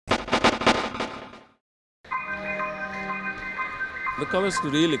The colors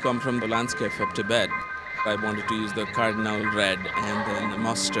really come from the landscape of Tibet. I wanted to use the cardinal red and then the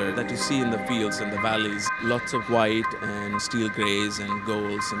mustard that you see in the fields and the valleys. Lots of white and steel greys and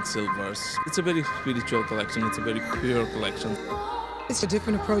golds and silvers. It's a very spiritual collection. It's a very pure collection. It's a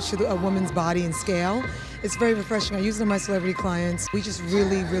different approach to a woman's body and scale. It's very refreshing. I use it on my celebrity clients. We just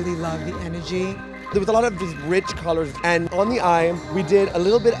really, really love the energy. There was a lot of just rich colors, and on the eye, we did a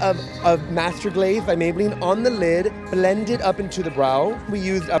little bit of Master Glaze by Maybelline on the lid, blended up into the brow. We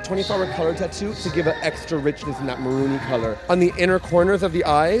used a 24-hour color tattoo to give an extra richness in that maroony color. On the inner corners of the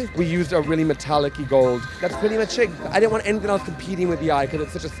eye, we used a really metallic-y gold. That's pretty much it. I didn't want anything else competing with the eye because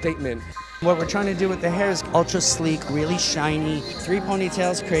it's such a statement. What we're trying to do with the hair is ultra sleek, really shiny. 3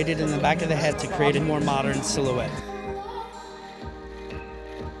 ponytails created in the back of the head to create a more modern silhouette.